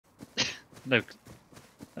No,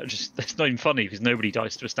 that's not even funny because nobody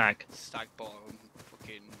dies to a stag. Stag, boar, and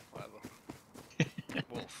fucking whatever.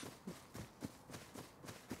 Wolf.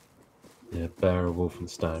 Yeah, bear, wolf, and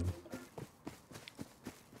stag.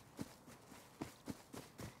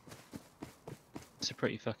 It's a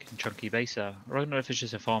pretty fucking chunky base there. I don't know if it's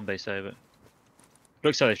just a farm base though, but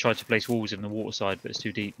looks like they've tried to place walls in the water side, but it's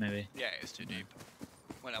too deep maybe. Yeah, it's too deep.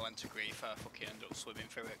 When I went to grief, I fucking ended up swimming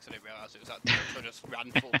through it because I didn't realise it was that deep, so I just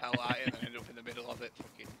ran full hell at it and then ended up in the middle of it.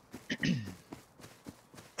 Fucking.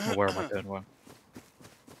 Well, where am I going? Well,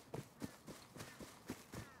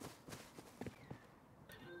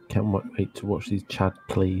 Can't wait to watch these Chad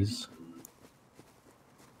Cleese.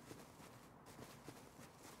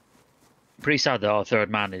 pretty sad that our third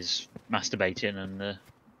man is masturbating and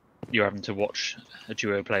you're having to watch a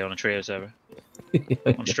duo play on a trio server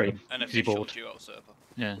on stream. An Because you're official bored. duo server.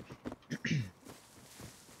 Yeah.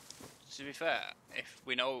 To be fair, if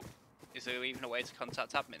we know, is there even a way to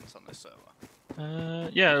contact admins on this server?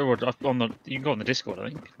 Yeah, or on the you can go on the Discord. I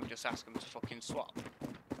think. Can we just ask them to fucking swap?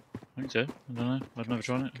 I think so. I don't know. I've never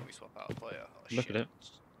tried it. Can we swap out a player? Oh, Look shit. at it.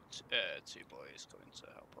 Two boys coming to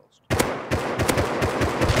help post.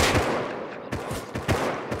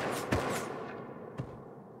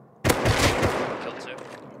 Kill two.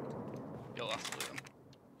 You'll have to do them.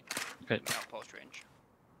 Okay. Outpost range.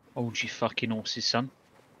 Hold you fucking horses, son.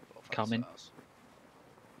 Both Coming. sides.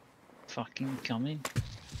 Fucking coming.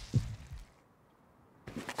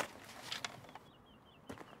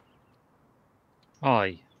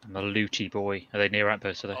 Aye, I'm a looty boy. Are they near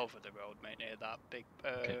outpost? Are they? Over the road, mate, near that big,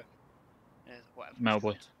 Okay. whatever. Metal it's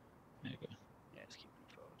boy. called. There you go. Yeah, just keep them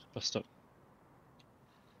forward. Bust up.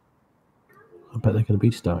 I bet they're going to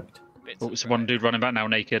be stacked. Bits Oh, to it's the one right. dude running back now,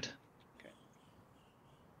 naked.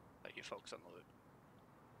 Let you focus on the loot.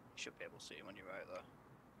 You should be able to see him when you're right there.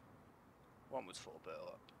 One was full burl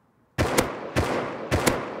up.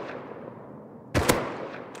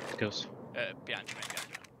 Skills. Behind you, mate, behind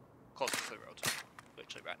you. Close to the road.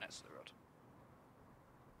 Literally right next to the road.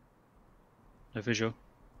 No visual.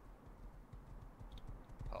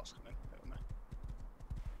 Horse coming, over me.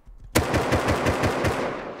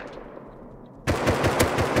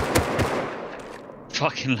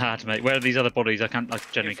 Fucking lad, mate. Where are these other bodies? I genuinely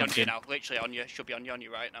In front can't of see you them. now, literally on you, should be on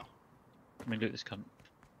you right now. Let me loot this cunt.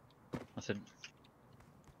 Nothing.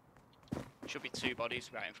 Should be two bodies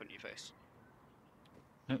right in front of your face.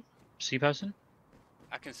 See person?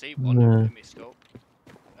 I can see one No. in my scope.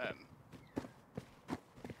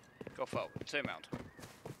 Go forward, turn around.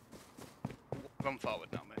 Run forward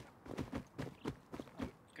now, mate. I'm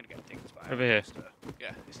gonna get things by. Over here.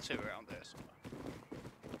 Yeah, there's two around there somewhere.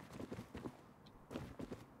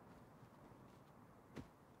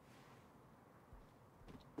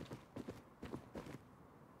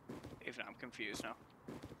 Even I'm confused now.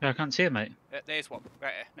 Yeah, I can't see him, mate. There's one,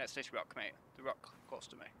 right here, next to this rock, mate. The rock close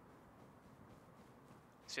to me.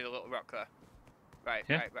 See the little rock there? Right,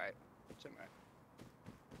 Yeah. right. Turn right.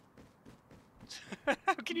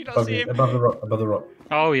 How can you not see him? Above the rock. Above the rock.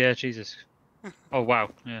 Oh yeah, Jesus. Oh wow.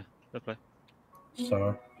 Yeah, fair play.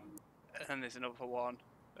 Sorry. And there's another one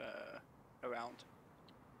around.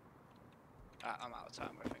 I'm out of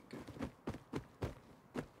time, I think.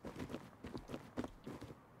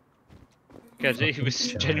 Yeah, he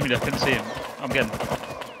was genuinely. I couldn't see him. I'm getting.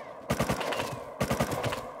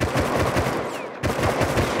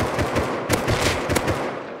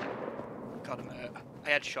 Got him. I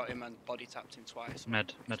headshot him and body tapped him twice.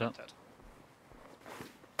 Med up. Dead.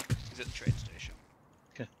 He's at the train station.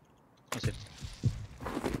 Okay, that's it.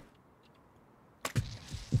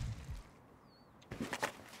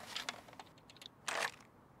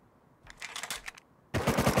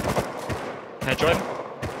 Hair drive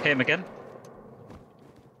him. Hit him again.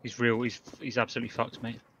 He's real. He's absolutely fucked,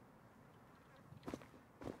 mate.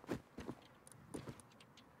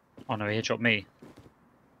 Oh no, he headshot me.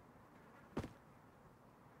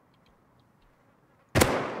 Hit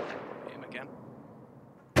him again.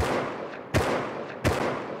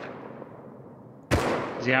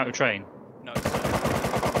 Is he out of train? No, it's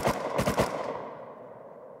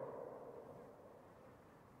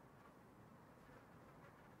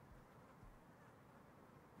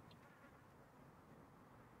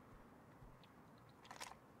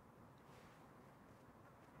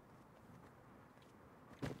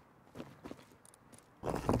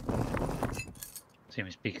See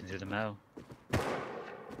him speaking through the mail.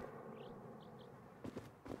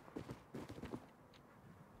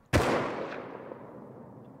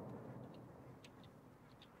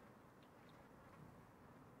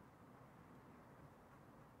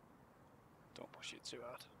 don't push it too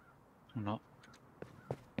hard. Or not.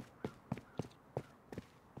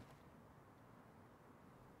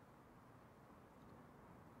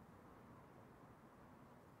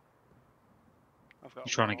 I've got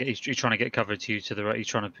He's trying to get. He's trying to get cover to you to the right.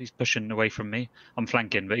 He's pushing away from me. I'm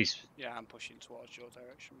flanking, but he's. Yeah, I'm pushing towards your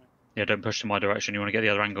direction, mate. Yeah, don't push to my direction. You want to get the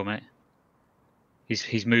other angle, mate.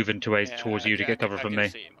 He's moving towards you to get cover from me. I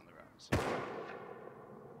can see him on the round, so.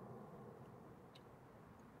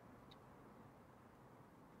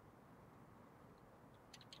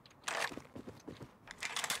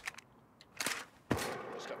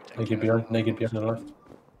 Naked behind the left.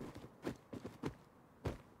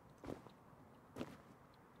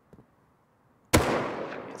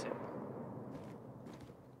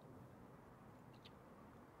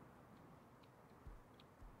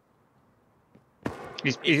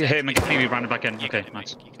 He hit him and he ran back in. Okay,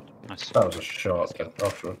 nice. Nice. That was a shot.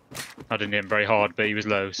 After. I didn't hit him very hard, but he was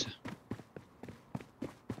low. So.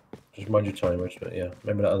 Just mind your timers, but yeah.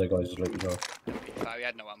 Remember that other guy's just look as well. He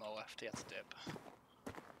had no ammo left, he had to dip.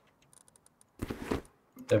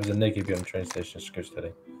 There was a naked behind the train station, just go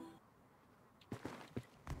steady.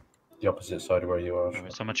 The opposite side of where you are.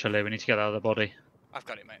 Alright, so much chili. We need to get out of the body. I've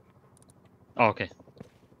got it, mate. Oh, okay.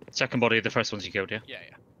 Second body of the first ones you killed, yeah? Yeah,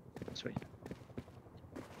 yeah. Sweet.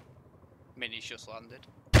 Mini's just landed.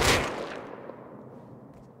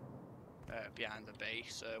 Behind the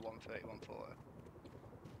base, 130, 140.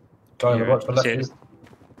 Guy on the right to the left. Cheers.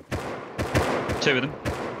 Two of them.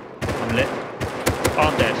 I'm lit. Oh,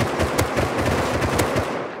 I'm dead.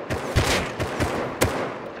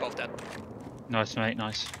 Both dead. Nice, mate,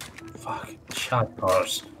 nice. Fucking Chad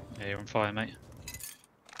bars. Yeah, you're on fire, mate.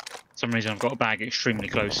 For some reason I've got a bag extremely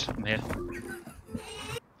close from here.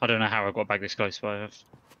 I don't know how I got a bag this close, but I have.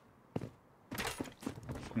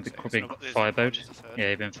 I'm being firebowed. Yeah,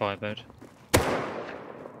 you've been firebowed.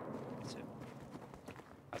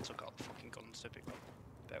 I took all the fucking guns to pick up.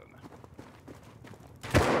 Bear with me.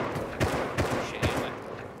 Shit, mate.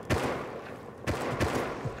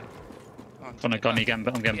 On a gunny again,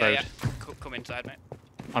 but I'm getting bowed. Yeah. Come inside, mate.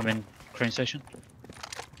 I'm in train station.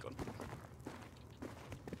 Gun.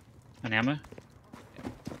 Any ammo? Yeah.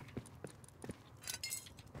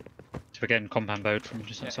 So we're getting compound bowed from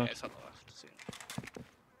just Yeah, outside. it's on the left. See it.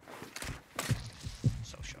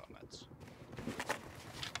 So short meds.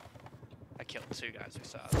 I killed two guys we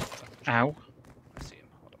started. Ow. I see him.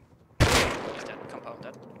 Hold on. He's dead. Compound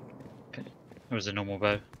dead. Okay. It was a normal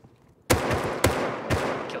bow.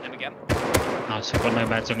 Killed him again. Nice, I've got no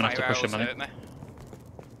meds, I'm gonna have to push him, I think. Me.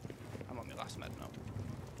 I'm on my last med now.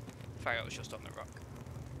 Fire was just on the rock.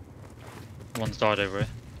 One's died over here.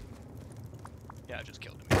 Yeah, I just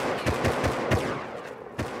killed him.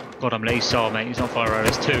 God, I'm late saw, mate. He's on fire.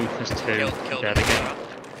 There's two. There's two. Killed Dead him. again.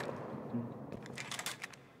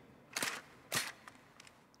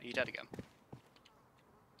 Are you dead again?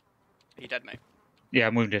 Are you dead, mate? Yeah,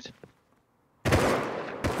 I'm wounded.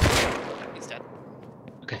 He's dead.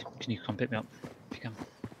 Okay, can you come pick me up? If you can.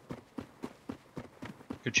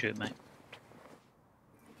 Good shoot, mate.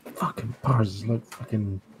 Fucking bars is like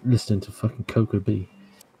fucking listening to fucking Coco B.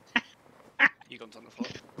 Your gun's on the floor.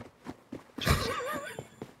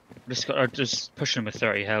 I'm just pushing him with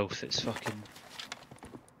 30 health. It's fucking.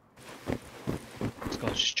 This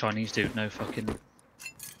guy's just Chinese dude, no fucking.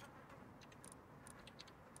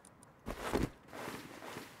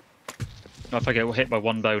 If I get hit by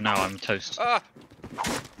one bow now, I'm toast. Ah!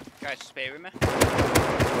 Guys spearing me.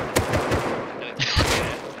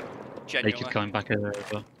 They keep coming back over.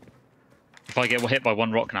 If I get hit by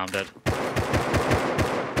one rock now, I'm dead.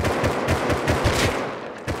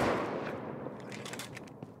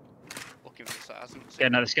 Looking for the stars. Yeah,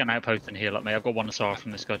 no, let's get an outpost and heal up, mate. I've got one SR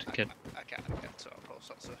from this guy to kid. I can't get to outpost,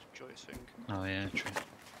 that's a joyous thing. Oh, yeah, true.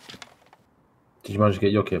 Did you manage to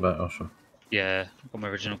get your kit back, Osher? Yeah, I've got my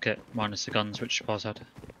original kit, minus the guns, which Paz had.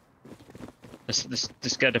 Let's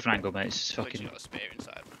get a different angle, mate. It's just fucking. Got a spear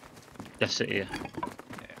inside. That's it, yeah.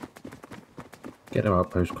 Get him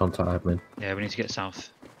outpost, contact admin. Yeah, we need to get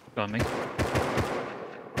south. Go on, me.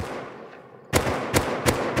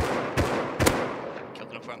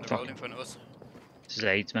 Killed enough around the road in front of us. This is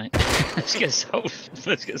AIDS, mate. Let's get south.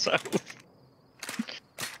 Let's get south.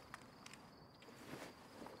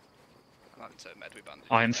 I'm having to med with bandage.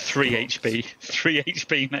 I am 3 HP. 3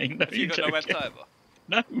 HP, mate. No, Have you got no med timer?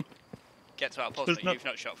 No. Get to outpost, but you've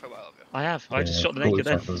not shot for a while, have you? I have. I just shot the naked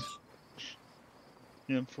then. seconds.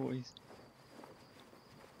 Yeah, I'm 40s.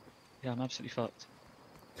 Yeah, I'm absolutely fucked.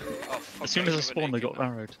 Oh, fuck, As soon as I spawned, they got now.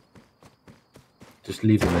 arrowed. Just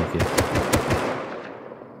leave them naked.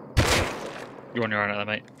 You're on your own at that,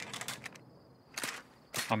 mate.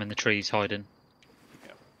 I'm in the trees hiding.